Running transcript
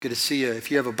Good to see you.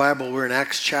 If you have a Bible, we're in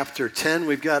Acts chapter 10.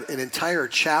 We've got an entire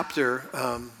chapter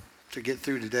to get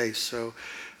through today. So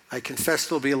I confess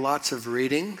there'll be lots of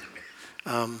reading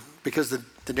because the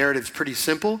narrative's pretty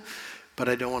simple, but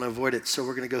I don't want to avoid it. So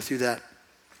we're going to go through that.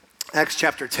 Acts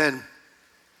chapter 10.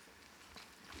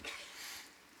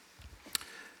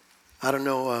 I don't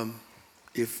know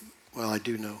well, I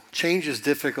do know. Change is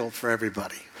difficult for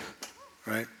everybody,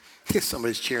 right?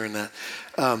 Somebody's cheering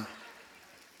that.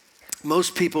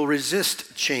 Most people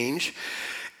resist change,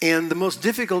 and the most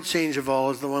difficult change of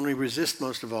all is the one we resist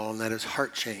most of all, and that is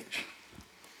heart change.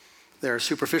 There are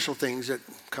superficial things that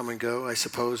come and go, I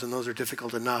suppose, and those are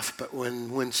difficult enough, but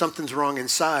when something's wrong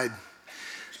inside,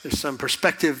 there's some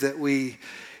perspective that we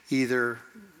either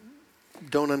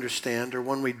don't understand or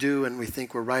one we do and we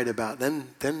think we're right about, then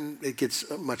it gets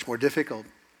much more difficult.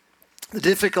 The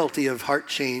difficulty of heart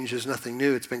change is nothing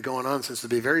new. It's been going on since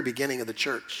the very beginning of the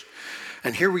church.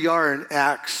 And here we are in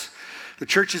Acts. The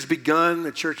church has begun.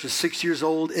 The church is 6 years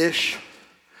old-ish.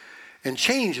 And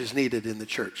change is needed in the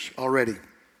church already.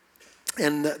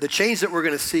 And the change that we're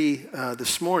going to see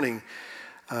this morning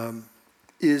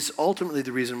is ultimately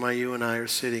the reason why you and I are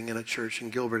sitting in a church in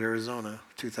Gilbert, Arizona,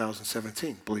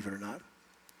 2017, believe it or not.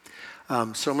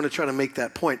 So I'm going to try to make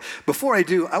that point. Before I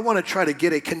do, I want to try to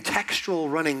get a contextual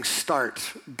running start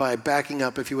by backing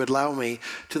up, if you would allow me,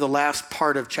 to the last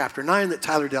part of chapter 9 that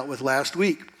Tyler dealt with last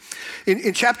week.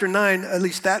 In chapter 9, at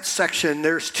least that section,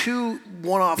 there's two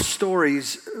one-off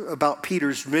stories about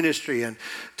Peter's ministry, and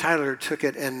Tyler took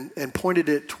it and pointed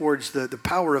it towards the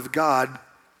power of God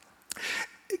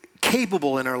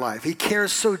capable in our life. He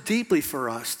cares so deeply for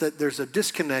us that there's a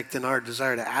disconnect in our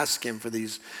desire to ask him for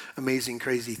these amazing,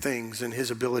 crazy things and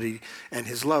his ability and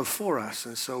his love for us.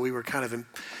 And so we were kind of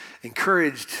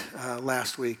encouraged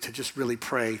last week to just really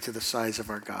pray to the size of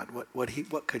our God.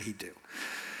 What could he do?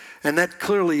 And that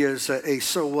clearly is a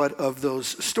so what of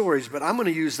those stories, but I'm going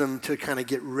to use them to kind of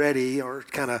get ready or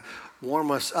kind of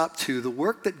warm us up to the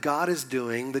work that God is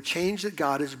doing, the change that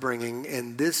God is bringing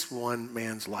in this one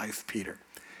man's life, Peter,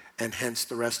 and hence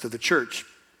the rest of the church.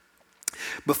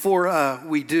 Before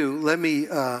we do, let me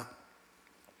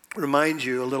remind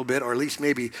you a little bit, or at least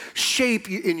maybe shape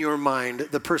in your mind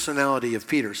the personality of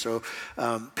Peter. So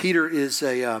Peter is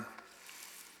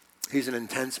he's an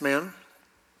intense man.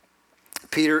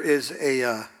 Peter is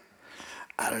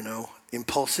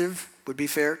impulsive would be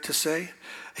fair to say.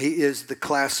 He is the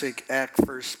classic act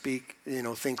first, speak,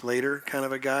 think later kind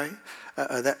of a guy.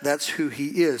 That's who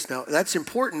he is. Now, that's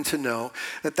important to know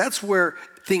that that's where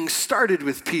things started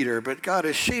with Peter, but God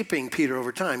is shaping Peter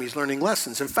over time. He's learning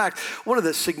lessons. In fact, one of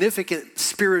the significant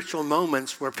spiritual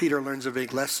moments where Peter learns a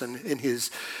big lesson in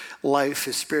his life,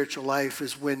 his spiritual life,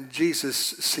 is when Jesus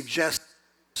suggests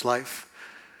his life.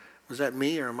 Was that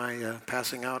me or am I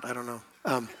passing out? I don't know.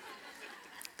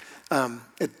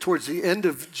 Towards the end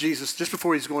of Jesus, just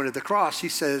before he's going to the cross, he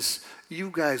says,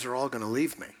 you guys are all going to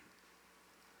leave me.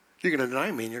 You're going to deny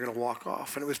me and you're going to walk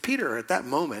off. And it was Peter at that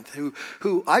moment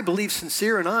who I believe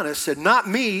sincere and honest said, not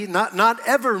me, not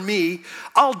ever me,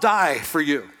 I'll die for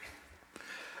you. And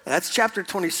that's chapter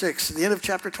 26. At the end of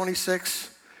chapter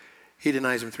 26, he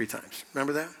denies him 3 times.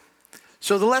 Remember that?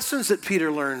 So the lessons that Peter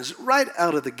learns right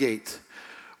out of the gate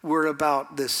were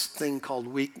about this thing called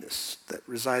weakness that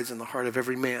resides in the heart of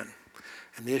every man.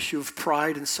 And the issue of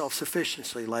pride and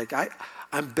self-sufficiency, like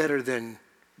I'm better than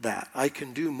that. I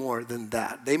can do more than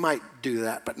that. They might do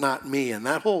that, but not me. And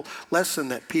that whole lesson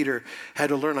that Peter had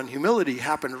to learn on humility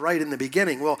happened right in the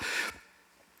beginning. Well,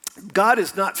 God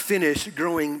is not finished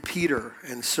growing Peter.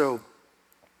 And so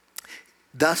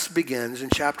thus begins in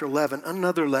chapter 11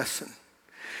 another lesson.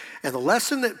 And the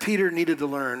lesson that Peter needed to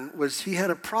learn was he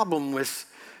had a problem with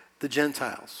the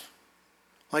Gentiles,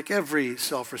 like every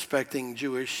self-respecting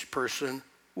Jewish person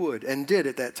would and did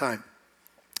at that time.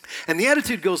 And the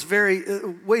attitude goes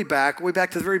way back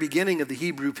to the very beginning of the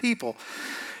Hebrew people,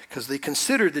 because they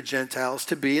considered the Gentiles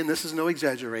to be, and this is no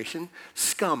exaggeration,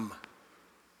 scum.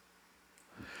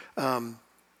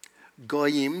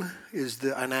 Goyim is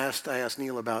I asked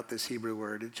Neil about this Hebrew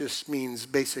word. It just means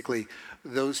basically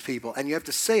those people. And you have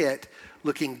to say it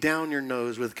looking down your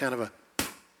nose with kind of a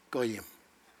goyim.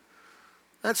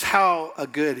 That's how a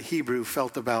good Hebrew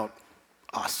felt about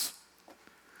us.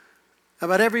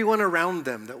 About everyone around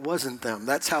them that wasn't them.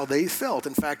 That's how they felt.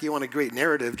 In fact, you want a great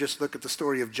narrative, just look at the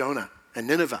story of Jonah and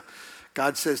Nineveh.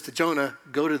 God says to Jonah,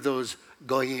 go to those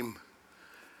goyim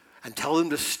and tell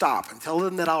them to stop and tell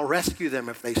them that I'll rescue them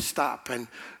if they stop. And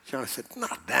Jonah said,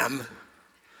 not them.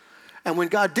 And when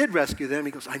God did rescue them,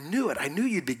 he goes, I knew it. I knew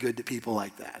you'd be good to people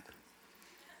like that.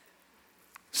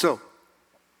 So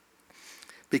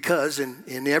Because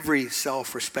in every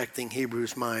self-respecting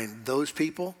Hebrew's mind, those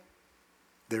people,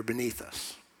 they're beneath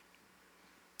us.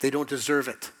 They don't deserve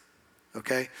it,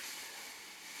 okay?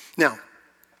 Now,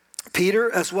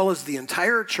 Peter, as well as the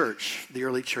entire church, the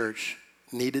early church,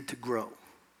 needed to grow.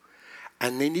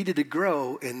 And they needed to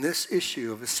grow in this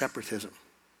issue of separatism,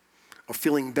 of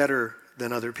feeling better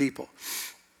than other people.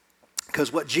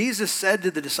 Because what Jesus said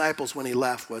to the disciples when he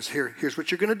left was, here's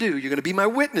what you're going to do. You're going to be my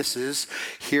witnesses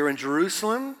here in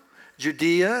Jerusalem,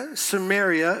 Judea,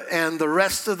 Samaria, and the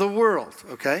rest of the world,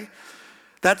 okay?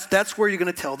 That's where you're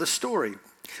going to tell the story.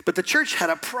 But the church had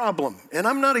a problem. And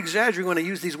I'm not exaggerating when I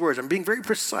use these words. I'm being very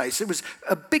precise. It was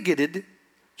a bigoted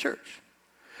church.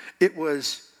 It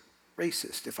was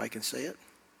racist, if I can say it.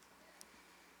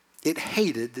 It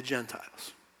hated the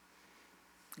Gentiles.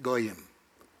 Goyim.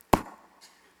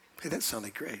 Hey, that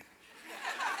sounded great.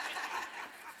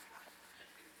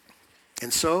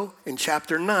 And so, in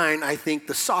chapter 9, I think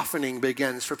the softening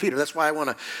begins for Peter. That's why I want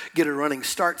to get a running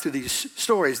start through these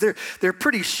stories. They're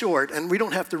pretty short, and we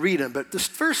don't have to read them. But this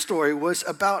first story was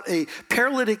about a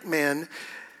paralytic man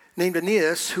named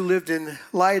Aeneas who lived in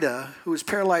Lydda, who was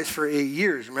paralyzed for 8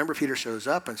 years. Remember, Peter shows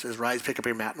up and says, rise, pick up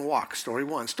your mat and walk. Story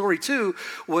 1. Story 2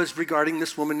 was regarding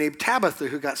this woman named Tabitha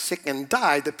who got sick and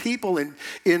died. The people in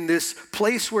this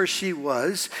place where she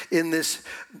was, in this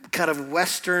kind of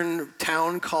western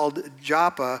town called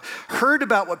Joppa, heard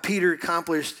about what Peter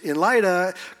accomplished in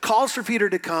Lydda, calls for Peter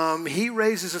to come. He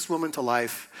raises this woman to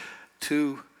life.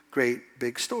 2 great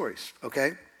big stories,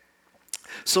 okay?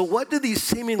 So what do these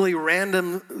seemingly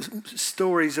random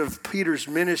stories of Peter's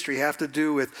ministry have to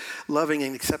do with loving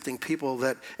and accepting people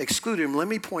that exclude him? Let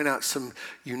me point out some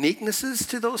uniquenesses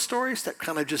to those stories that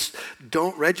kind of just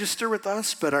don't register with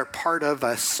us, but are part of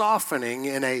a softening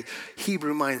in a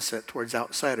Hebrew mindset towards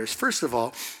outsiders. First of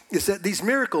all, is that these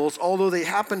miracles, although they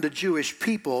happened to Jewish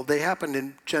people, they happened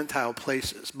in Gentile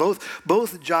places.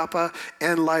 Both Joppa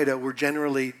and Lydda were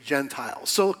generally Gentiles.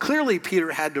 So clearly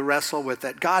Peter had to wrestle with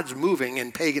that God's moving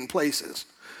in pagan places.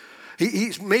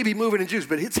 He's maybe moving in Jews,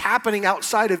 but it's happening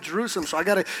outside of Jerusalem, so I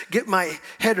got to get my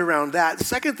head around that. The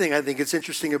second thing I think is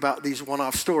interesting about these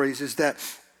one-off stories is that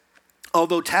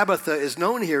although Tabitha is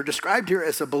known here, described here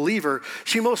as a believer,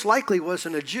 she most likely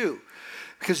wasn't a Jew.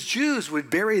 Because Jews would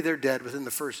bury their dead within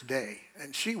the first day,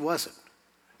 and she wasn't.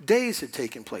 Days had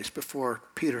taken place before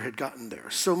Peter had gotten there.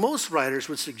 So most writers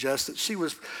would suggest that she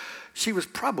was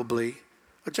probably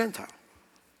a Gentile.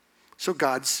 So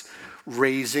God's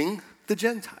raising the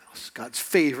Gentiles. God's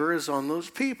favor is on those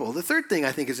people. The third thing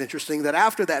I think is interesting, that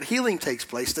after that healing takes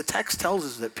place, the text tells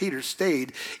us that Peter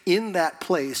stayed in that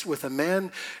place with a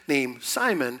man named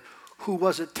Simon who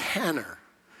was a tanner.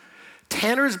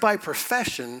 Tanners by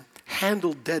profession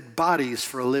handled dead bodies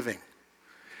for a living.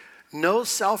 No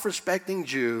self-respecting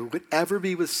Jew would ever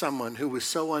be with someone who was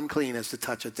so unclean as to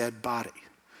touch a dead body.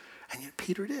 And yet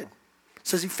Peter did. It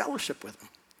says he fellowshiped with him.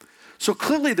 So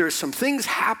clearly there's some things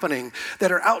happening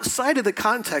that are outside of the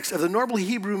context of the normal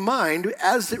Hebrew mind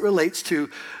as it relates to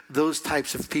those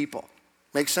types of people.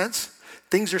 Make sense?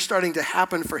 Things are starting to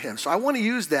happen for him. So I want to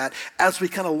use that as we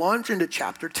kind of launch into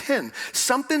chapter 10.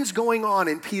 Something's going on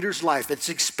in Peter's life. It's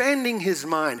expanding his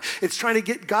mind.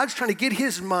 God's trying to get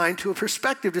his mind to a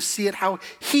perspective to see it how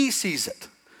he sees it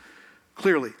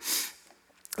clearly.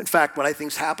 In fact, what I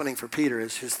think is happening for Peter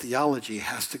is his theology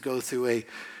has to go through a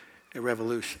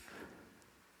revolution.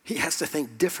 He has to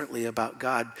think differently about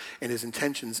God and his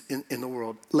intentions in the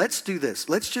world. Let's do this.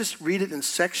 Let's just read it in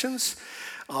sections.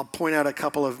 I'll point out a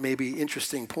couple of maybe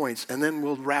interesting points, and then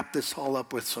we'll wrap this all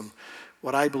up with some,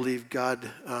 what I believe God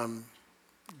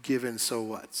given so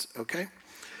what's, okay?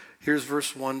 Here's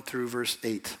verse 1 through verse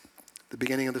 8, the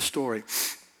beginning of the story.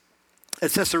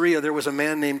 At Caesarea, there was a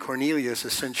man named Cornelius,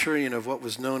 a centurion of what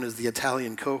was known as the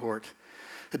Italian cohort,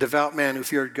 a devout man who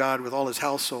feared God with all his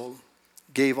household,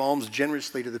 gave alms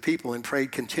generously to the people, and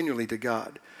prayed continually to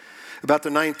God. About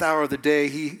the 9th hour of the day,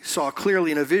 he saw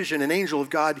clearly in a vision an angel of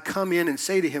God come in and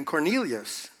say to him,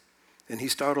 Cornelius. And he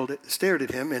stared at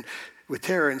him and with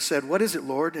terror and said, what is it,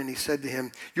 Lord? And he said to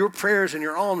him, your prayers and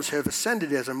your alms have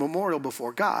ascended as a memorial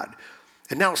before God.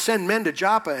 And now send men to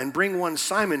Joppa and bring one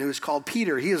Simon who is called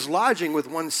Peter. He is lodging with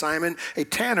one Simon, a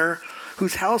tanner,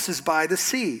 whose house is by the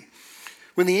sea.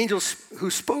 When the angel who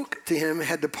spoke to him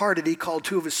had departed, he called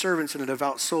 2 of his servants and a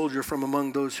devout soldier from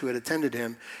among those who had attended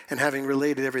him, and having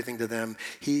related everything to them,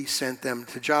 he sent them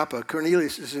to Joppa.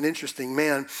 Cornelius is an interesting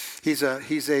man. He's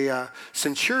a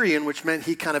centurion, which meant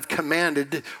he kind of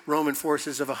commanded Roman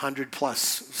forces of 100 plus,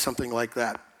 something like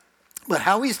that. But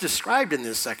how he's described in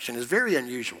this section is very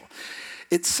unusual.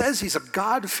 It says he's a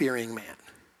God-fearing man,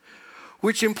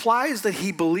 which implies that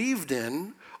he believed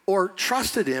in or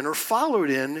trusted in or followed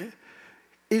in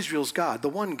Israel's God, the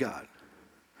one God.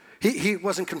 He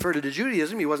wasn't converted to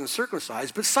Judaism, he wasn't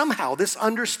circumcised, but somehow this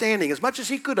understanding, as much as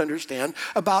he could understand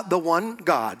about the one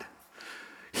God,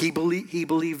 he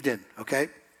believed in, okay?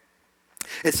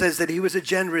 It says that he was a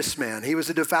generous man, he was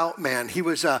a devout man, he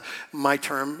was my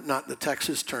term, not the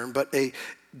Texas term, but a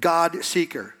God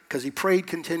seeker, because he prayed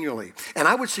continually. And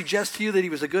I would suggest to you that he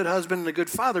was a good husband and a good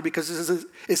father, because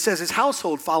it says his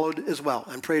household followed as well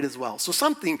and prayed as well. So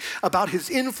something about his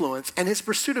influence and his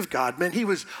pursuit of God meant he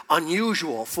was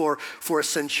unusual for a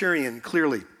centurion,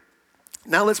 clearly.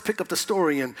 Now let's pick up the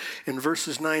story in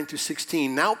verses 9 through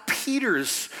 16. Now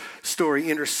Peter's story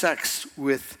intersects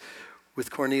with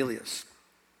Cornelius.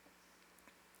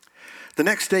 The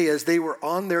next day, as they were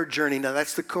on their journey, now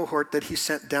that's the cohort that he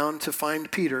sent down to find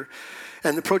Peter,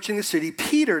 and approaching the city,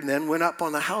 Peter then went up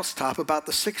on the housetop about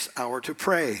the 6th hour to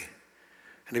pray.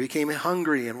 And he became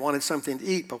hungry and wanted something to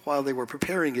eat, but while they were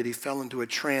preparing it, he fell into a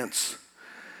trance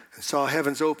and saw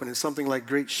heavens open and something like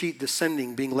great sheet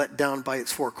descending, being let down by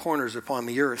its 4 corners upon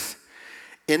the earth.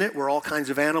 In it were all kinds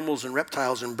of animals and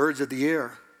reptiles and birds of the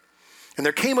air. And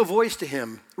there came a voice to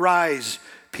him, "Rise,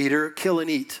 Peter, kill and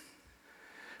eat."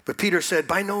 But Peter said,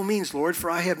 "By no means, Lord, for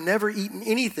I have never eaten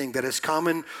anything that is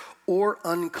common or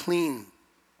unclean."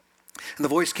 And the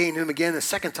voice came to him again a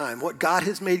second time, "What God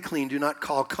has made clean, do not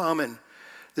call common."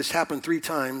 This happened 3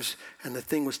 times, and the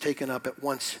thing was taken up at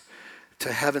once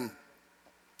to heaven.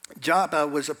 Joppa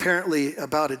was apparently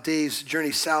about a day's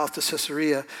journey south to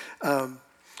Caesarea,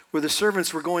 where the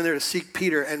servants were going there to seek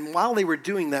Peter. And while they were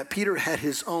doing that, Peter had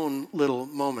his own little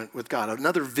moment with God,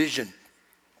 another vision.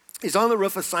 He's on the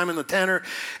roof of Simon the tanner,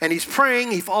 and he's praying.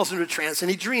 He falls into a trance,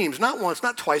 and he dreams, not once,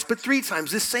 not twice, but 3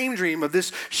 times, this same dream of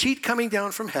this sheet coming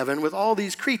down from heaven with all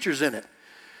these creatures in it.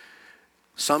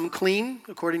 Some clean,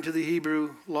 according to the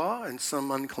Hebrew law, and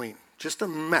some unclean. Just a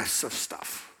mess of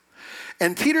stuff.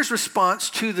 And Peter's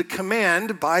response to the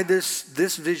command by this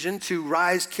vision to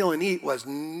rise, kill, and eat was,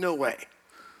 no way.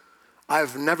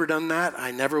 I've never done that. I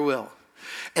never will.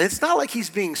 And it's not like he's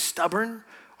being stubborn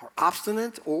or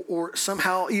obstinate or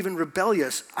somehow even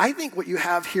rebellious. I think what you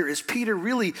have here is Peter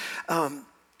really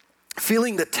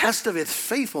feeling the test of his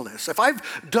faithfulness. If I've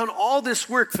done all this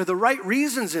work for the right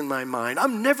reasons in my mind,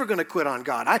 I'm never going to quit on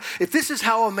God. If this is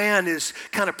how a man is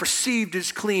kind of perceived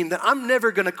as clean, then I'm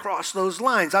never going to cross those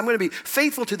lines. I'm going to be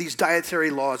faithful to these dietary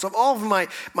laws of all of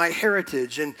my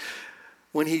heritage. And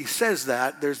when he says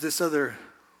that, there's this other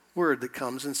word that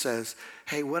comes and says,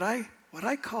 hey, what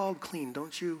I called clean,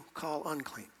 don't you call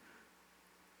unclean?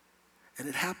 And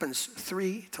it happens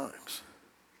 3 times.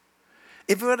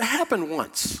 If it would have happened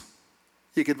once,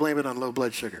 you could blame it on low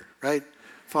blood sugar, right?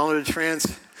 Fall into a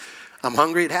trance. I'm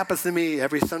hungry. It happens to me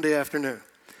every Sunday afternoon.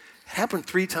 It happened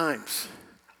 3 times.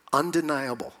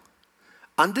 Undeniable.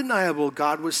 Undeniable,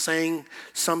 God was saying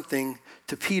something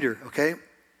to Peter, okay?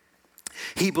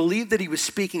 He believed that he was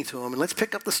speaking to him. And let's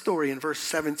pick up the story in verse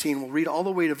 17. We'll read all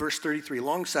the way to verse 33,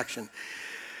 long section.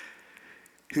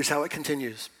 Here's how it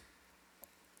continues.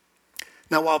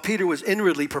 Now, while Peter was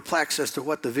inwardly perplexed as to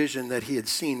what the vision that he had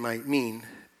seen might mean,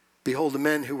 behold, the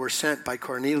men who were sent by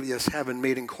Cornelius, having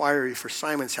made inquiry for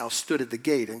Simon's house, stood at the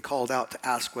gate and called out to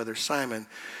ask whether Simon,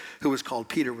 who was called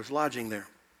Peter, was lodging there.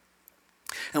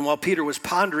 And while Peter was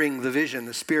pondering the vision,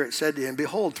 the Spirit said to him,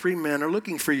 behold, 3 men are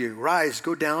looking for you. Rise,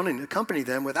 go down and accompany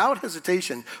them without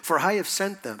hesitation, for I have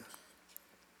sent them.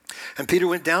 And Peter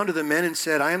went down to the men and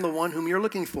said, I am the one whom you're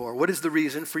looking for. What is the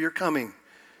reason for your coming?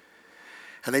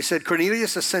 And they said,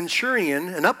 Cornelius, a centurion,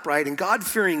 an upright and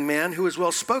God-fearing man who is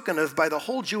well spoken of by the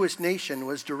whole Jewish nation,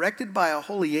 was directed by a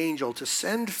holy angel to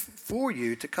send for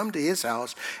you to come to his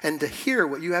house and to hear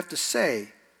what you have to say.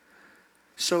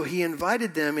 So he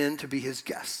invited them in to be his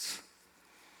guests.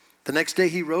 The next day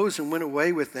he rose and went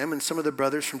away with them, and some of the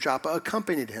brothers from Joppa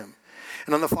accompanied him.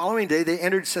 And on the following day they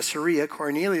entered Caesarea.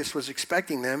 Cornelius was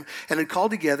expecting them and had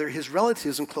called together his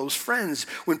relatives and close friends.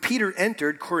 When Peter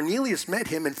entered, Cornelius met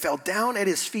him and fell down at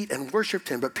his feet and worshipped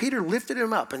him. But Peter lifted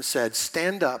him up and said,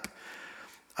 stand up,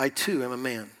 I too am a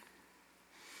man.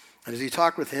 And as he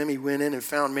talked with him, he went in and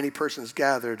found many persons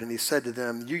gathered, and he said to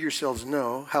them, you yourselves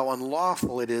know how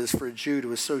unlawful it is for a Jew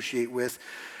to associate with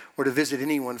or to visit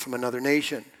anyone from another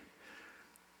nation.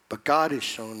 But God has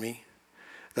shown me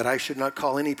that I should not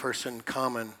call any person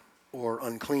common or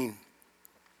unclean.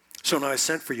 So now I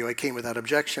sent for you. I came without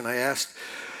objection. I asked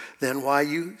then why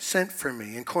you sent for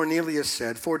me. And Cornelius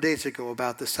said, 4 days ago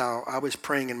about this hour, I was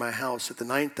praying in my house at the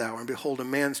 9th hour, and behold, a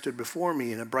man stood before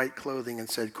me in a bright clothing and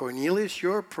said, Cornelius,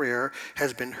 your prayer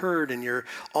has been heard, and your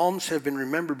alms have been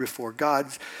remembered before God.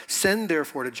 Send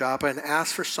therefore to Joppa and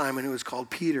ask for Simon, who is called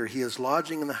Peter. He is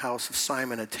lodging in the house of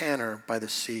Simon, a tanner by the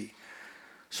sea.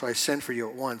 So I sent for you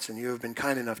at once, and you have been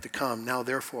kind enough to come. Now,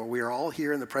 therefore, we are all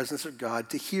here in the presence of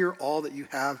God to hear all that you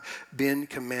have been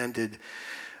commanded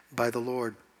by the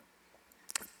Lord.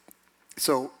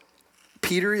 So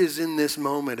Peter is in this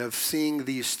moment of seeing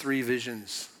these 3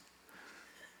 visions,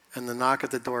 and the knock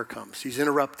at the door comes. He's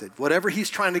interrupted. Whatever he's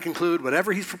trying to conclude,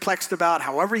 whatever he's perplexed about,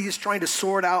 however he's trying to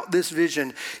sort out this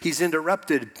vision, he's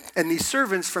interrupted. And these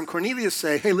servants from Cornelius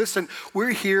say, hey, listen,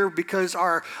 we're here because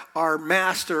our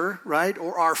master, right,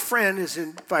 or our friend has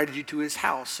invited you to his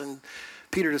house. And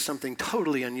Peter does something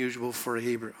totally unusual for a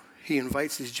Hebrew. He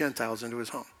invites these Gentiles into his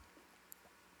home.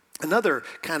 Another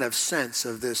kind of sense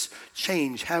of this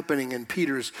change happening in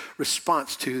Peter's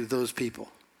response to those people.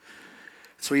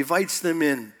 So he invites them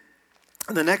in.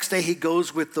 And the next day he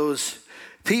goes with those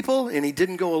people, and he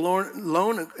didn't go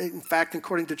alone. In fact,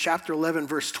 according to chapter 11,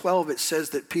 verse 12, it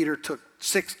says that Peter took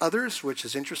 6 others, which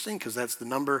is interesting because that's the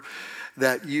number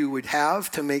that you would have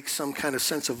to make some kind of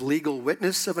sense of legal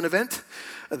witness of an event.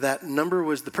 That number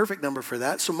was the perfect number for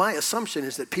that. So my assumption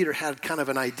is that Peter had kind of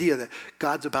an idea that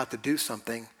God's about to do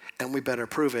something, and we better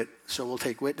prove it, so we'll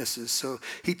take witnesses. So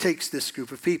he takes this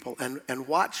group of people, and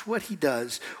watch what he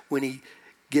does when he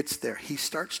gets there. He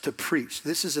starts to preach.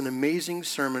 This is an amazing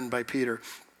sermon by Peter.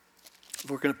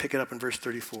 We're going to pick it up in verse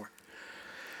 34.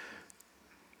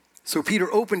 So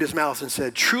Peter opened his mouth and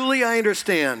said, truly I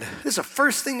understand. This is the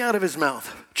first thing out of his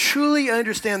mouth. Truly I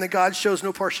understand that God shows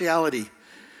no partiality.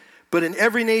 But in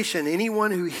every nation,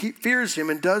 anyone who fears him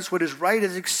and does what is right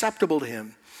is acceptable to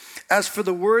him. As for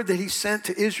the word that he sent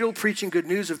to Israel, preaching good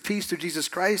news of peace through Jesus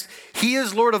Christ, he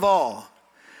is Lord of all.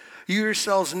 You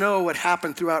yourselves know what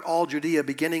happened throughout all Judea,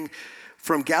 beginning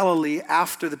from Galilee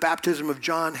after the baptism of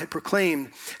John had proclaimed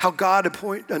how God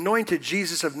anointed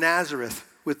Jesus of Nazareth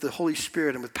with the Holy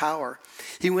Spirit and with power.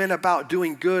 He went about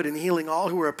doing good and healing all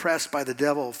who were oppressed by the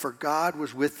devil, for God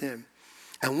was with him.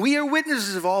 And we are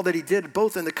witnesses of all that he did,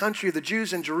 both in the country of the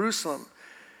Jews and Jerusalem.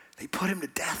 They put him to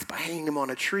death by hanging him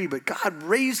on a tree, but God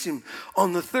raised him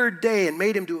on the 3rd day and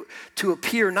made him to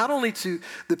appear not only to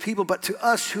the people, but to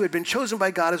us who had been chosen by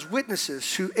God as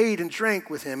witnesses, who ate and drank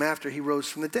with him after he rose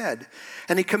from the dead.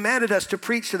 And he commanded us to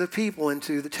preach to the people and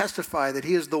to testify that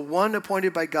he is the one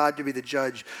appointed by God to be the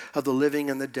judge of the living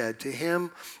and the dead. To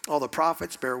him, all the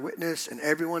prophets bear witness, and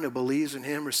everyone who believes in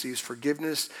him receives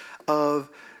forgiveness of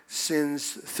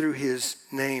sins through his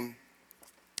name.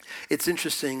 It's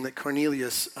interesting that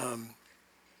Cornelius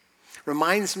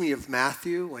reminds me of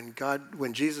Matthew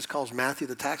when Jesus calls Matthew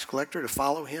the tax collector to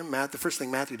follow him. The first thing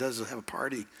Matthew does is have a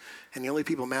party, and the only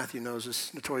people Matthew knows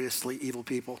is notoriously evil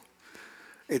people.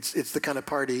 It's the kind of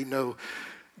party no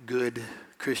good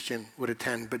Christian would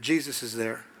attend, but Jesus is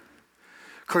there.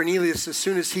 Cornelius, as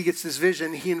soon as he gets this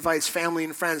vision, he invites family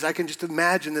and friends. I can just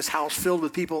imagine this house filled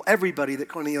with people, everybody that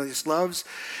Cornelius loves.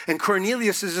 And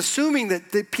Cornelius is assuming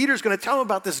that Peter's going to tell him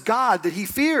about this God that he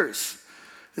fears.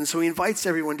 And so he invites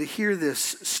everyone to hear this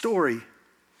story.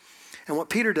 And what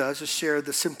Peter does is share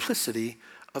the simplicity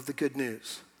of the good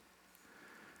news.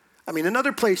 I mean, in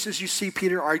other places you see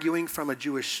Peter arguing from a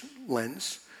Jewish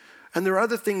lens. And there are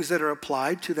other things that are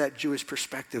applied to that Jewish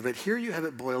perspective. But here you have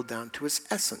it boiled down to its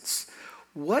essence.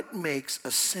 What makes a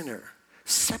sinner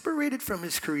separated from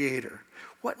his Creator?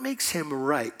 What makes him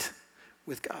right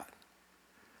with God?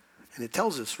 And it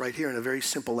tells us right here in a very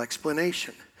simple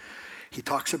explanation. He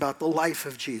talks about the life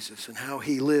of Jesus and how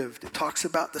he lived. It talks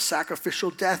about the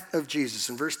sacrificial death of Jesus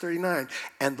in verse 39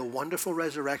 and the wonderful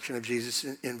resurrection of Jesus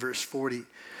in verse 40.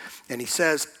 And he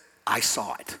says, I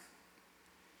saw it.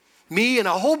 Me and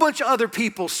a whole bunch of other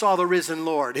people saw the risen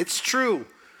Lord. It's true.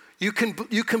 You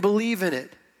can believe in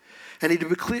it. And he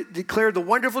declared the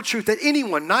wonderful truth that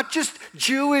anyone, not just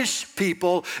Jewish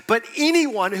people, but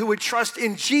anyone who would trust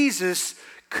in Jesus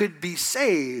could be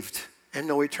saved and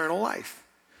know eternal life.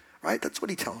 Right? That's what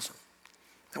he tells them.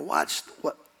 Now watch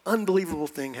what unbelievable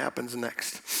thing happens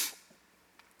next.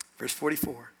 Verse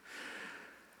 44.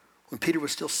 When Peter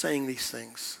was still saying these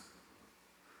things,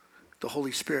 the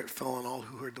Holy Spirit fell on all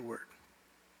who heard the word.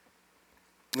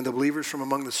 And the believers from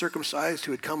among the circumcised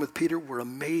who had come with Peter were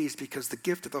amazed because the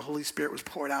gift of the Holy Spirit was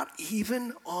poured out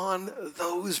even on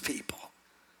those people.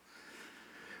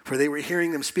 For they were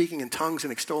hearing them speaking in tongues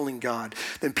and extolling God.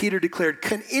 Then Peter declared,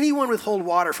 can anyone withhold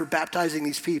water for baptizing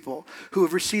these people who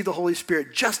have received the Holy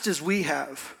Spirit just as we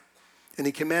have? And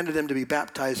he commanded them to be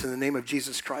baptized in the name of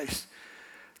Jesus Christ.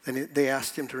 And they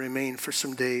asked him to remain for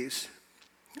some days.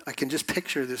 I can just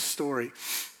picture this story.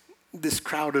 This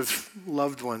crowd of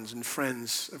loved ones and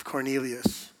friends of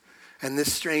Cornelius. And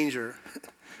this stranger,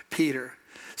 Peter,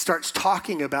 starts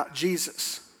talking about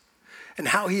Jesus and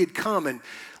how he had come and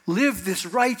lived this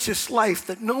righteous life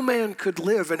that no man could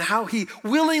live, and how he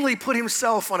willingly put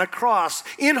himself on a cross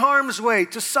in harm's way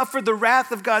to suffer the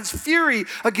wrath of God's fury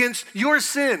against your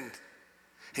sin.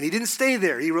 And he didn't stay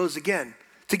there. He rose again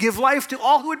to give life to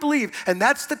all who would believe. And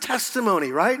that's the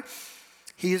testimony, right?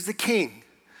 He is the King,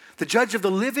 the judge of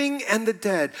the living and the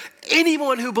dead.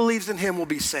 Anyone who believes in him will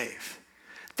be saved.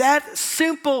 That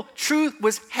simple truth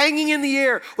was hanging in the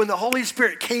air when the Holy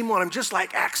Spirit came on him, just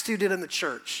like Acts 2 did in the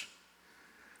church.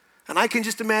 And I can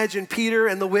just imagine Peter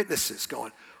and the witnesses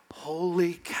going,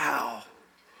 holy cow,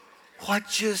 what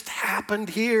just happened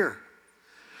here?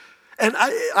 And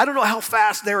I don't know how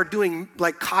fast they were doing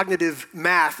like cognitive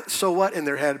math, so what, in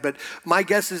their head, but my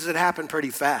guess is it happened pretty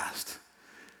fast.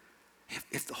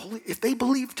 If they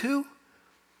believe too,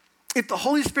 if the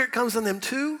Holy Spirit comes on them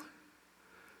too,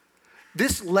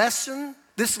 this lesson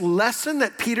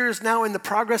that Peter is now in the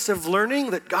progress of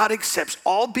learning, that God accepts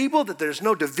all people, that there's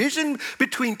no division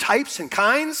between types and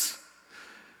kinds,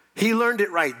 he learned it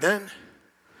right then.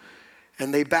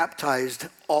 And they baptized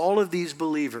all of these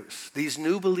believers, these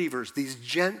new believers, these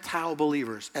Gentile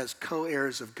believers, as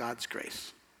co-heirs of God's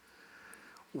grace.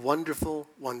 Wonderful,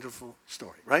 wonderful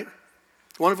story, right?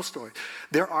 Wonderful story.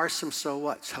 There are some so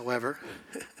whats, however.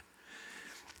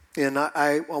 And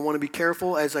I want to be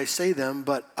careful as I say them,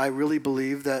 but I really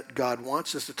believe that God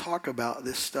wants us to talk about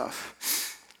this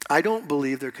stuff. I don't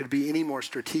believe there could be any more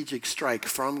strategic strike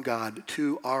from God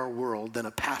to our world than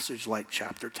a passage like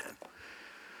chapter 10.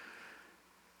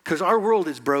 Because our world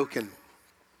is broken,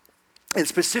 and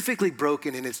specifically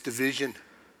broken in its division,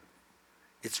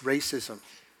 its racism,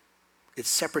 its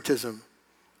separatism,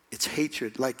 its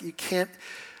hatred. Like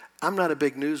I'm not a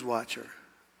big news watcher,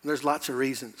 and there's lots of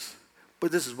reasons.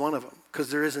 But this is one of them, because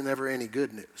there isn't ever any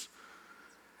good news.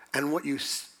 And what you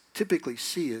typically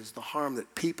see is the harm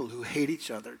that people who hate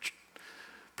each other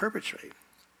perpetrate.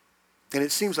 And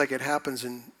it seems like it happens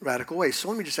in radical ways. So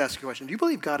let me just ask you a question. Do you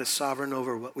believe God is sovereign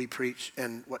over what we preach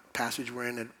and what passage we're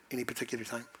in at any particular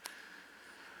time?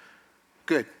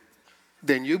 Good.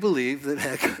 Then you believe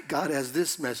that God has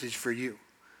this message for you.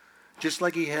 Just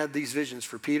like he had these visions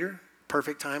for Peter,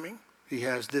 perfect timing, he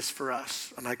has this for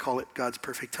us, and I call it God's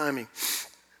perfect timing.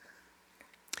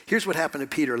 Here's what happened to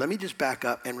Peter. Let me just back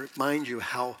up and remind you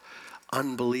how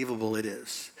unbelievable it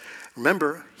is.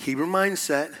 Remember, Hebrew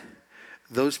mindset,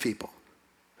 those people.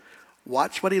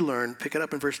 Watch what he learned. Pick it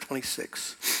up in verse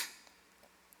 26.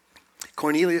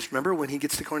 Cornelius, remember when he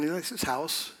gets to Cornelius'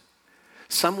 house?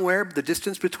 Somewhere, the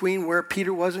distance between where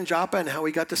Peter was in Joppa and how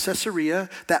he got to Caesarea,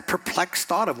 that perplexed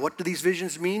thought of what do these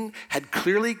visions mean had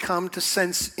clearly come to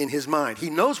sense in his mind. He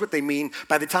knows what they mean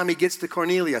by the time he gets to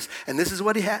Cornelius. And this is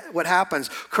what happens.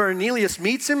 Cornelius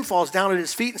meets him, falls down at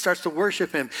his feet, and starts to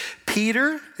worship him.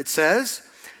 Peter, it says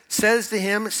to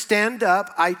him, "Stand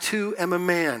up, I too am a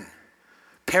man."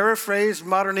 Paraphrase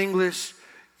modern English,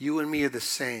 you and me are the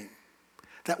same.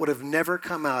 That would have never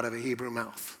come out of a Hebrew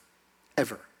mouth,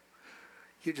 ever.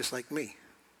 You're just like me.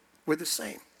 We're the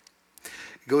same.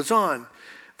 It goes on,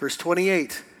 verse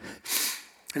 28.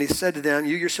 And he said to them,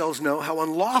 "You yourselves know how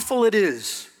unlawful it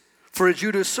is for a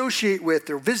Jew to associate with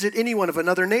or visit anyone of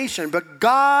another nation. But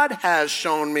God has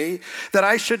shown me that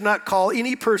I should not call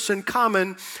any person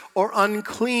common or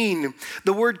unclean."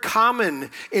 The word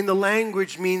common in the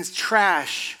language means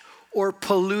trash or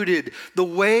polluted. The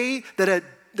way that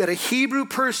a Hebrew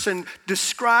person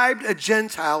described a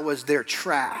Gentile was their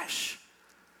trash.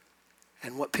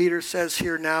 And what Peter says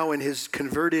here now in his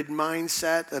converted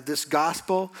mindset of this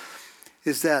gospel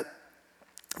is that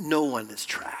no one is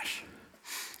trash.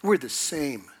 We're the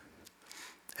same.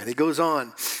 And he goes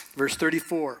on, verse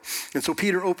 34. And so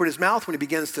Peter opened his mouth when he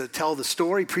begins to tell the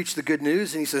story, preach the good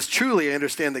news, and he says, "Truly I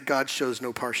understand that God shows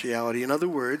no partiality." In other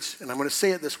words, and I'm going to say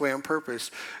it this way on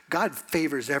purpose, God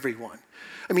favors everyone.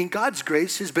 I mean, God's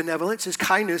grace, his benevolence, his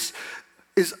kindness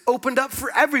is opened up for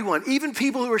everyone, even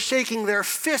people who are shaking their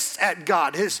fists at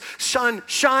God. His sun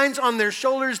shines on their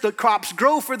shoulders, the crops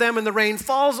grow for them, and the rain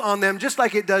falls on them just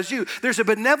like it does you. There's a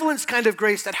benevolence kind of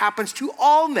grace that happens to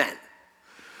all men.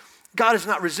 God is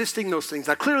not resisting those things.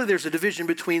 Now, clearly there's a division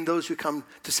between those who come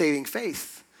to saving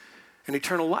faith and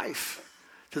eternal life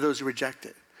to those who reject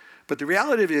it. But the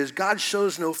reality of it is God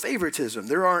shows no favoritism.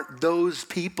 There aren't those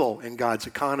people in God's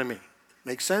economy.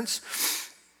 Make sense?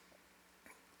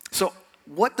 So,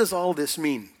 what does all this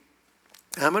mean?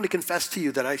 I'm going to confess to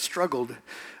you that I struggled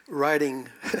writing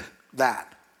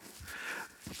that.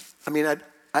 I mean,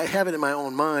 I have it in my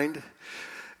own mind,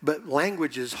 but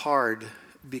language is hard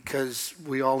because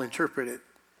we all interpret it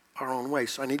our own way.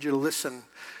 So I need you to listen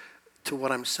to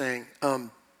what I'm saying.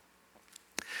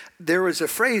 There was a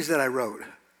phrase that I wrote,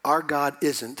 our God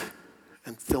isn't,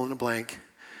 and fill in the blank,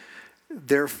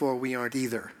 therefore we aren't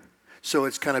either. So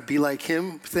it's kind of be like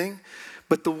him thing.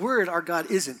 But the word, our God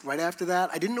isn't, right after that,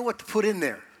 I didn't know what to put in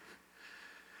there.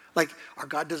 Like, our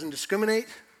God doesn't discriminate.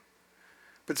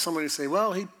 But someone would say,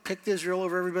 well, he picked Israel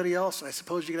over everybody else. I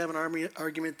suppose you could have an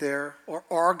argument there. Or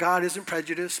our God isn't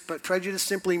prejudiced. But prejudice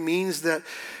simply means that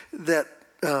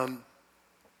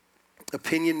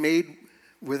opinion made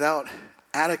without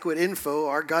adequate info.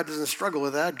 Our God doesn't struggle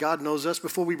with that. God knows us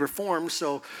before we were formed,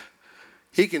 so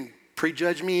he can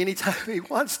prejudge me anytime he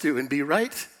wants to and be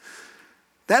right.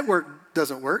 That word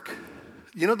doesn't work.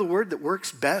 You know the word that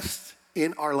works best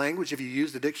in our language, if you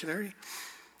use the dictionary,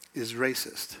 is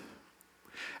racist.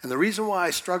 And the reason why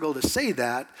I struggle to say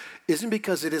that isn't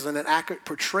because it isn't an accurate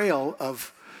portrayal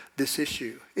of this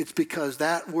issue. It's because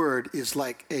that word is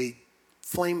like a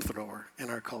flamethrower in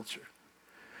our culture.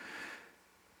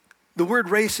 The word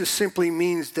racist simply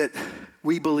means that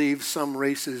we believe some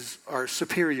races are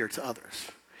superior to others.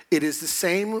 It is the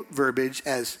same verbiage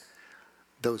as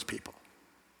those people.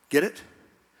 Get it?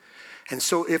 And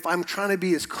so if I'm trying to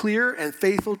be as clear and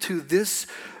faithful to this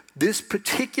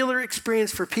particular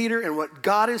experience for Peter and what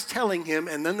God is telling him,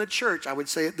 and then the church, I would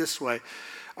say it this way.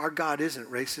 Our God isn't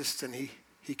racist, and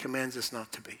he commands us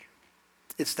not to be.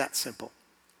 It's that simple.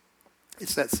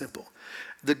 It's that simple.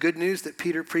 The good news that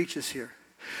Peter preaches here,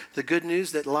 the good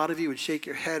news that a lot of you would shake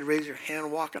your head, raise your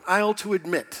hand, walk an aisle to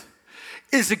admit,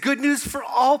 is the good news for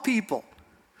all people.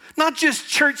 Not just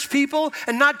church people,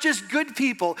 and not just good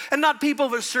people, and not people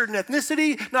of a certain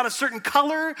ethnicity, not a certain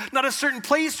color, not a certain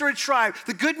place or a tribe.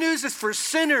 The good news is for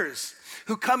sinners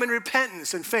who come in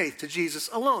repentance and faith to Jesus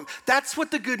alone. That's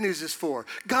what the good news is for.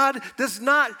 God does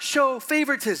not show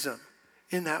favoritism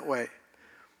in that way.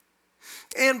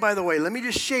 And by the way, let me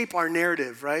just shape our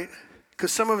narrative, right?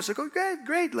 Because some of us are going,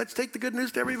 great, let's take the good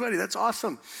news to everybody. That's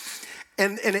awesome.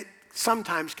 And it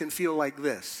sometimes can feel like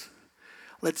this.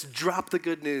 Let's drop the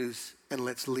good news and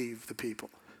let's leave the people.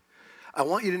 I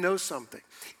want you to know something.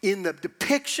 In the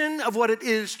depiction of what it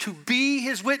is to be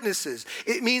his witnesses,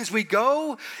 it means we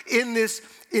go in this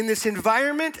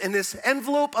environment, in this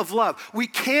envelope of love. We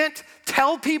can't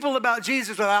tell people about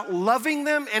Jesus without loving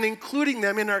them and including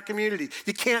them in our community.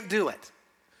 You can't do it.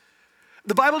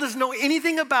 The Bible doesn't know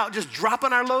anything about just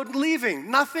dropping our load and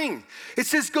leaving. Nothing. It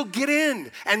says go get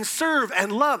in and serve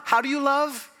and love. How do you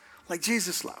love? Like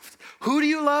Jesus loved. Who do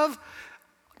you love?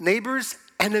 Neighbors,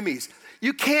 enemies.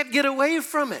 You can't get away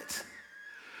from it.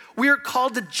 We are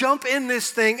called to jump in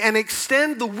this thing and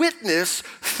extend the witness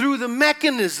through the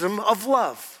mechanism of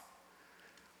love.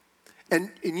 And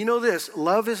you know this,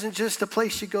 love isn't just a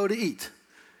place you go to eat.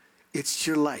 It's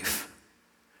your life.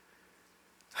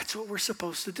 That's what we're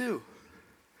supposed to do.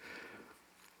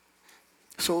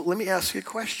 So let me ask you a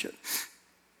question.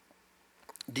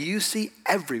 Do you see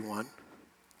everyone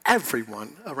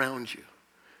around you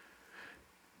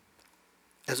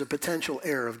as a potential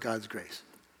heir of God's grace?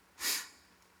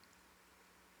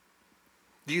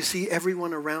 Do you see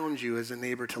everyone around you as a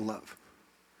neighbor to love?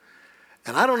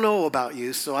 And I don't know about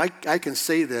you, so I can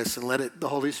say this and let the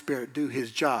Holy Spirit do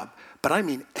his job. But I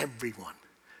mean everyone.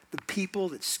 The people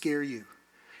that scare you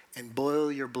and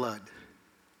boil your blood.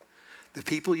 The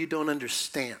people you don't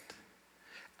understand.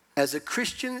 As a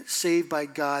Christian saved by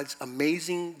God's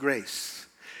amazing grace,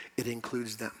 it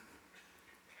includes them.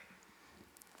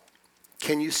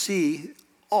 Can you see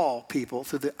all people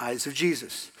through the eyes of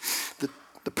Jesus?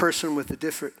 The person with a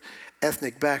different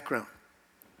ethnic background.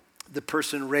 The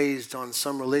person raised on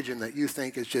some religion that you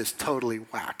think is just totally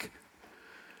whack.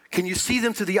 Can you see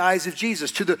them through the eyes of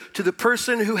Jesus? To the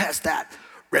person who has that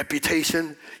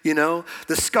reputation, the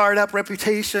scarred up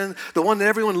reputation, the one that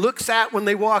everyone looks at when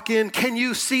they walk in. Can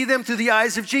you see them through the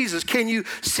eyes of Jesus? Can you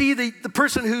see the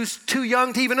person who's too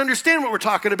young to even understand what we're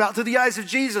talking about through the eyes of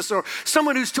Jesus? Or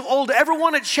someone who's too old to ever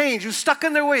want to change, who's stuck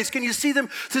in their ways? Can you see them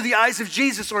through the eyes of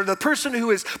Jesus? Or the person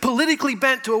who is politically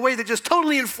bent to a way that just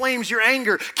totally inflames your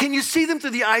anger? Can you see them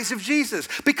through the eyes of Jesus?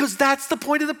 Because that's the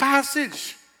point of the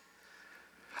passage.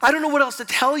 I don't know what else to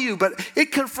tell you, but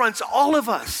it confronts all of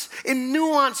us in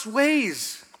nuanced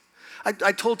ways.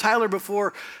 I told Tyler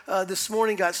before this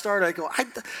morning got started, I go,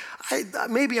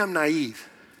 maybe I'm naive,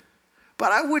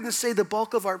 but I wouldn't say the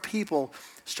bulk of our people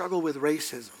struggle with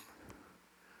racism.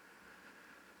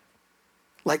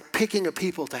 Like picking a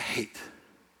people to hate.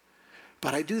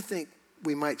 But I do think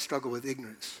we might struggle with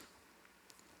ignorance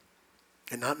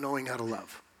and not knowing how to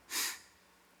love.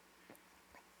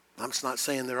 I'm just not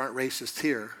saying there aren't racists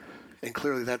here, and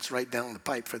clearly that's right down the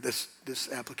pipe for this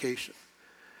application.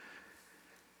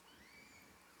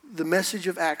 The message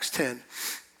of Acts 10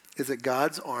 is that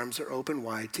God's arms are open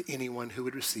wide to anyone who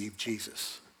would receive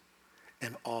Jesus,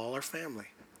 and all are family.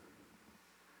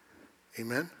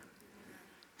 Amen?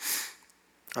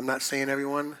 I'm not saying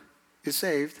everyone is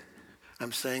saved.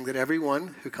 I'm saying that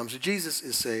everyone who comes to Jesus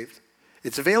is saved.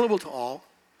 It's available to all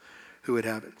who would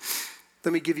have it.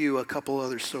 Let me give you a couple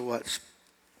other so whats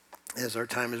as our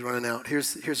time is running out.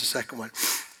 Here's the second one.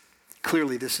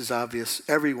 Clearly, this is obvious.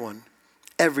 Everyone,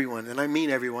 and I mean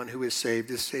everyone who is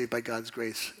saved by God's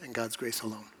grace and God's grace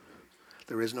alone.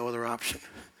 There is no other option.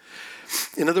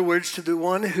 In other words, to the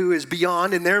one who is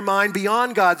beyond, in their mind,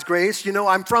 beyond God's grace,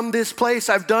 I'm from this place,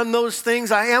 I've done those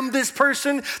things, I am this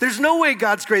person, there's no way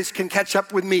God's grace can catch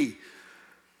up with me.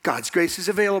 God's grace is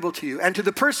available to you. And to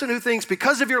the person who thinks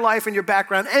because of your life and your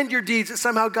background and your deeds that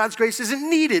somehow God's grace isn't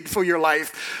needed for your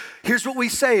life, here's what we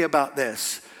say about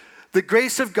this. The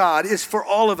grace of God is for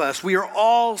all of us. We are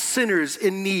all sinners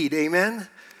in need. Amen?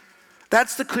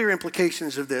 That's the clear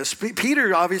implications of this.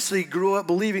 Peter obviously grew up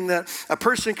believing that a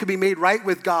person could be made right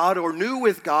with God or new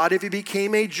with God if he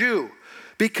became a Jew,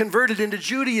 be converted into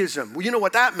Judaism. Well, you know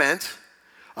what that meant?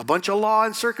 A bunch of law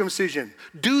and circumcision.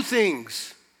 Do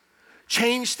things.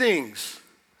 Change things.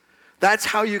 That's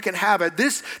how you can have it.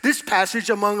 This passage,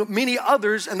 among many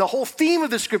others, and the whole theme of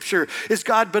the scripture is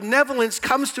God's benevolence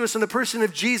comes to us in the person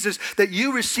of Jesus that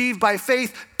you receive by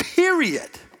faith, period.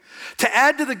 To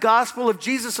add to the gospel of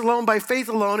Jesus alone by faith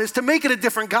alone is to make it a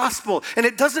different gospel. And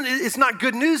it's not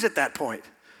good news at that point.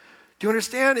 Do you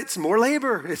understand? It's more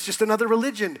labor. It's just another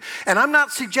religion. And I'm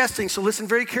not suggesting, so listen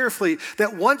very carefully,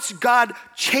 that once God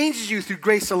changes you through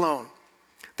grace alone,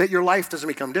 that your life doesn't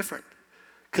become different.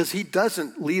 Because he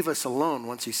doesn't leave us alone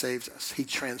once he saves us. He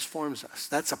transforms us.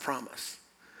 That's a promise.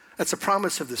 That's a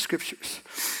promise of the scriptures.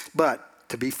 But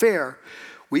to be fair,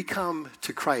 we come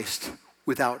to Christ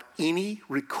without any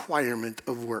requirement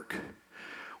of work.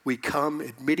 We come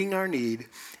admitting our need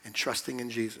and trusting in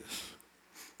Jesus.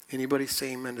 Anybody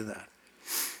say amen to that?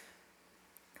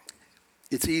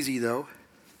 It's easy though,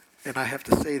 and I have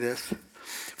to say this,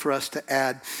 for us to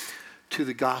add to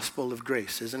the gospel of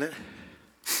grace, isn't it?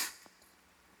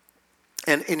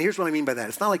 And here's what I mean by that.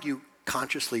 It's not like you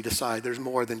consciously decide there's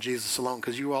more than Jesus alone,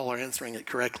 because you all are answering it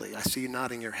correctly. I see you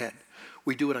nodding your head.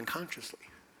 We do it unconsciously.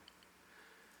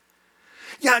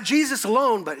 Yeah, Jesus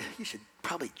alone, but you should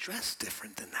probably dress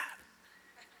different than that.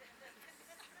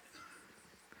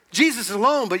 Jesus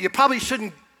alone, but you probably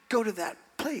shouldn't go to that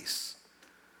place.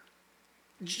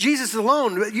 Jesus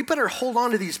alone, you better hold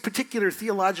on to these particular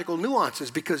theological nuances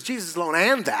because Jesus alone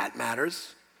and that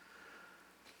matters.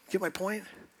 Get my point?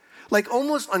 Like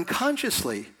almost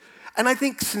unconsciously, and I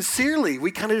think sincerely, we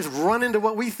kind of just run into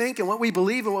what we think and what we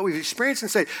believe and what we've experienced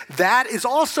and say, that is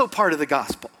also part of the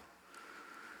gospel.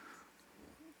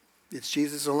 It's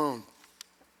Jesus alone.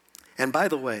 And by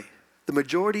the way, the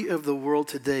majority of the world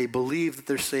today believe that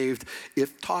they're saved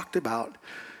if talked about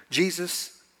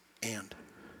Jesus and.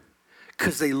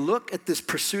 Because they look at this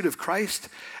pursuit of Christ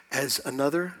as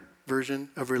another version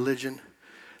of religion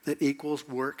that equals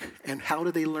work. And how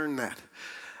do they learn that?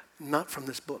 Not from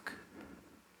this book.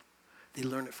 They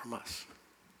learn it from us.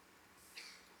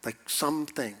 Like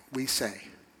something we say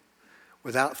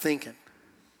without thinking.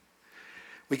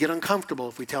 We get uncomfortable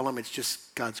if we tell them it's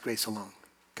just God's grace alone.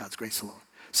 God's grace alone.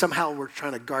 Somehow we're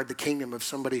trying to guard the kingdom of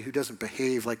somebody who doesn't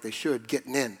behave like they should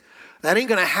getting in. That ain't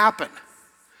going to happen.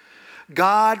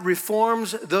 God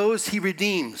reforms those he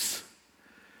redeems.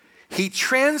 He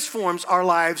transforms our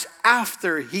lives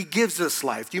after he gives us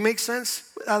life. Do you make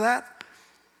sense of that?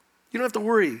 You don't have to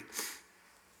worry.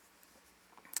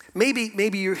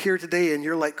 Maybe you're here today and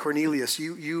you're like Cornelius.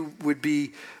 You would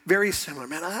be very similar.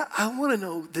 Man, I want to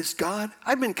know this God.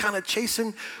 I've been kind of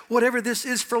chasing whatever this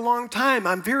is for a long time.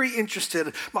 I'm very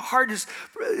interested. My heart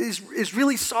is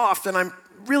really soft and I'm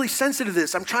really sensitive to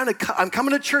this. I'm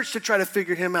coming to church to try to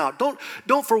figure him out.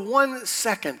 Don't for 1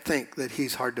 second think that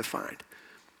he's hard to find.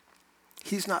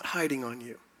 He's not hiding on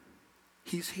you.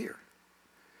 He's here.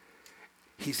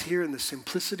 He's here in the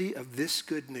simplicity of this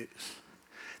good news.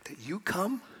 That you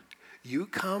come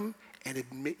and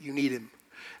admit you need him.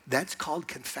 That's called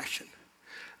confession.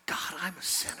 God, I'm a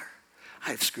sinner.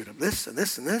 I've screwed up this and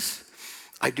this and this.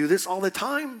 I do this all the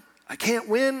time. I can't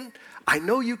win. I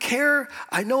know you care.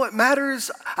 I know it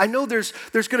matters. I know there's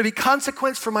going to be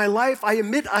consequence for my life. I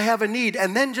admit I have a need.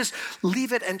 And then just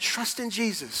leave it and trust in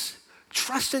Jesus.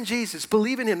 Trust in Jesus.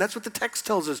 Believe in him. That's what the text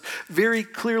tells us very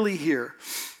clearly here.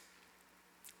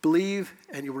 Believe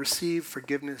and you'll receive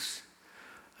forgiveness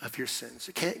of your sins.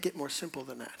 It can't get more simple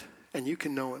than that. And you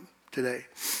can know him today.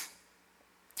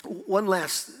 One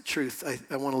last truth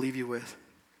I want to leave you with.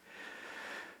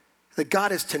 That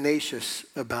God is tenacious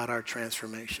about our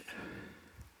transformation.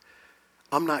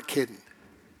 I'm not kidding.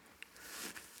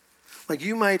 Like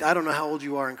you might, I don't know how old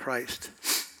you are in Christ,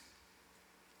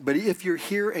 but if you're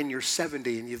here and you're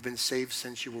 70 and you've been saved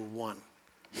since you were 1,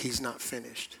 he's not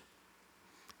finished.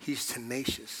 He's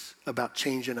tenacious about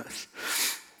changing us.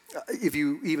 If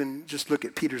you even just look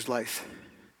at Peter's life,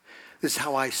 this is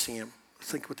how I see him.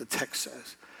 Think what the text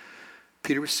says.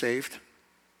 Peter was saved.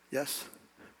 Yes,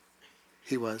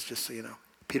 he was, just so you know.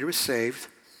 Peter was saved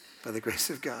by the grace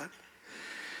of God.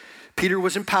 Peter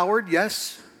was empowered,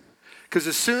 yes. Because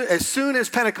as soon as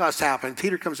Pentecost happened,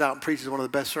 Peter comes out and preaches one of the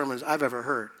best sermons I've ever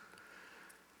heard.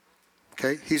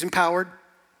 Okay, he's empowered,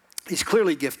 he's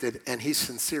clearly gifted, and he's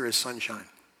sincere as sunshine.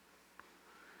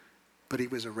 But he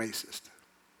was a racist.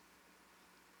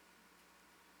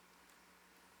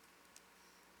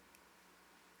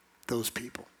 Those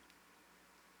people.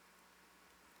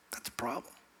 That's a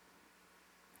problem.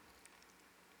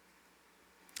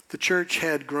 The church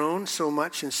had grown so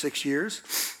much in 6 years.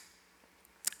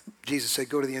 Jesus said,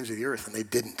 go to the ends of the earth, and they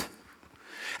didn't.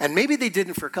 And maybe they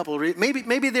didn't for a couple of reasons.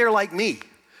 Maybe they're like me.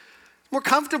 More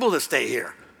comfortable to stay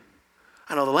here.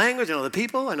 I know the language, I know the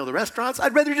people, I know the restaurants.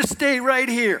 I'd rather just stay right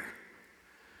here.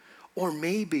 Or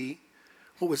maybe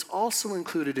what was also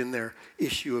included in their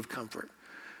issue of comfort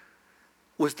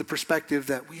was the perspective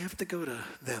that we have to go to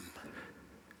them.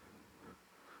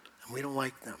 And we don't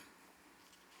like them.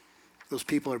 Those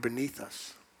people are beneath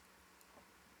us.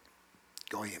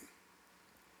 Goyim.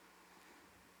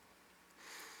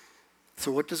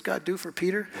 So what does God do for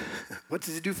Peter? What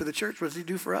does he do for the church? What does he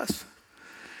do for us?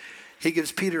 He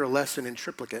gives Peter a lesson in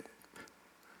triplicate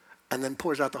and then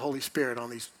pours out the Holy Spirit on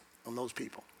those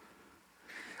people.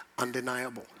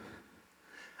 Undeniable.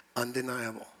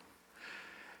 Undeniable.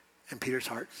 And Peter's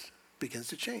heart begins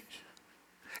to change.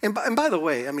 And by the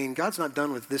way, I mean, God's not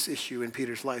done with this issue in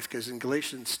Peter's life, because in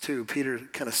Galatians 2, Peter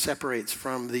kind of separates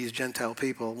from these Gentile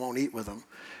people, won't eat with them.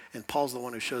 And Paul's the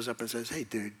one who shows up and says, hey,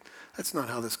 dude, that's not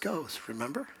how this goes,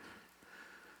 remember?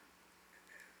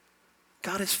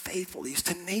 God is faithful. He's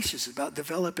tenacious about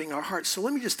developing our hearts. So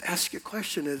let me just ask you a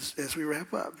question as we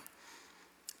wrap up.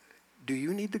 Do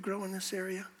you need to grow in this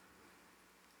area?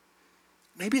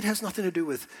 Maybe it has nothing to do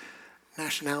with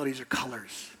nationalities or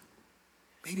colors.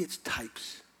 Maybe it's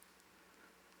types.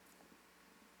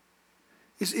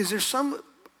 Is there some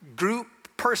group,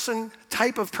 person,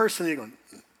 type of person that you're going,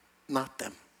 not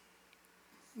them.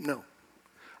 No.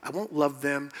 I won't love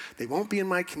them. They won't be in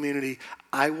my community.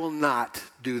 I will not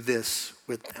do this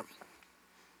with them.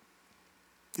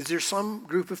 Is there some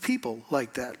group of people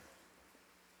like that?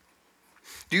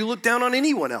 Do you look down on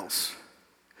anyone else?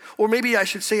 Or maybe I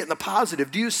should say it in the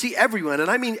positive. Do you see everyone, and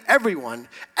I mean everyone,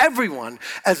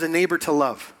 as a neighbor to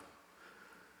love?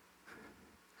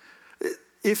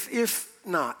 If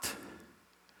not,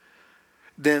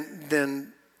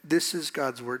 then this is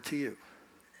God's word to you.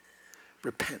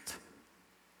 Repent.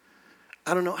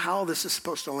 I don't know how this is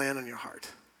supposed to land on your heart.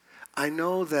 I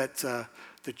know that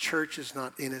the church is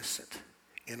not innocent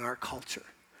in our culture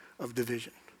of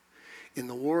division. In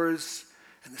the wars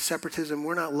and the separatism,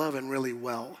 we're not loving really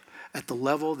well at the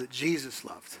level that Jesus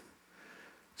loved.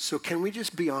 So can we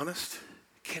just be honest?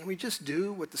 Can we just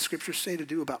do what the scriptures say to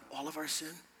do about all of our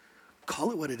sin?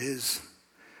 Call it what it is.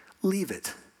 Leave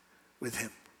it with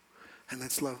him. And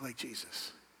let's love like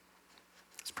Jesus.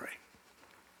 Let's pray.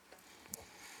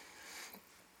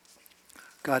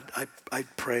 God, I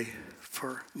pray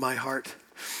for my heart,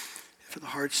 for the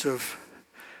hearts of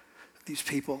these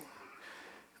people.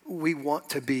 We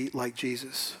want to be like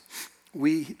Jesus.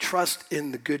 We trust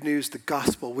in the good news, the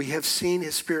gospel. We have seen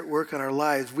his Spirit work in our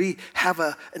lives. We have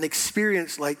an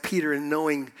experience like Peter in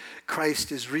knowing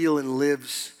Christ is real and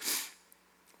lives.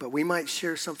 But we might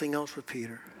share something else with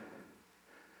Peter.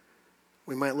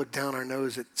 We might look down our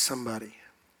nose at somebody.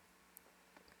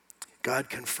 God,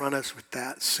 confront us with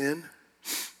that sin.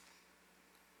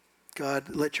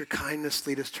 God, let your kindness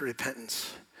lead us to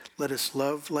repentance. Let us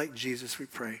love like Jesus, we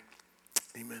pray.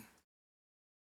 Amen.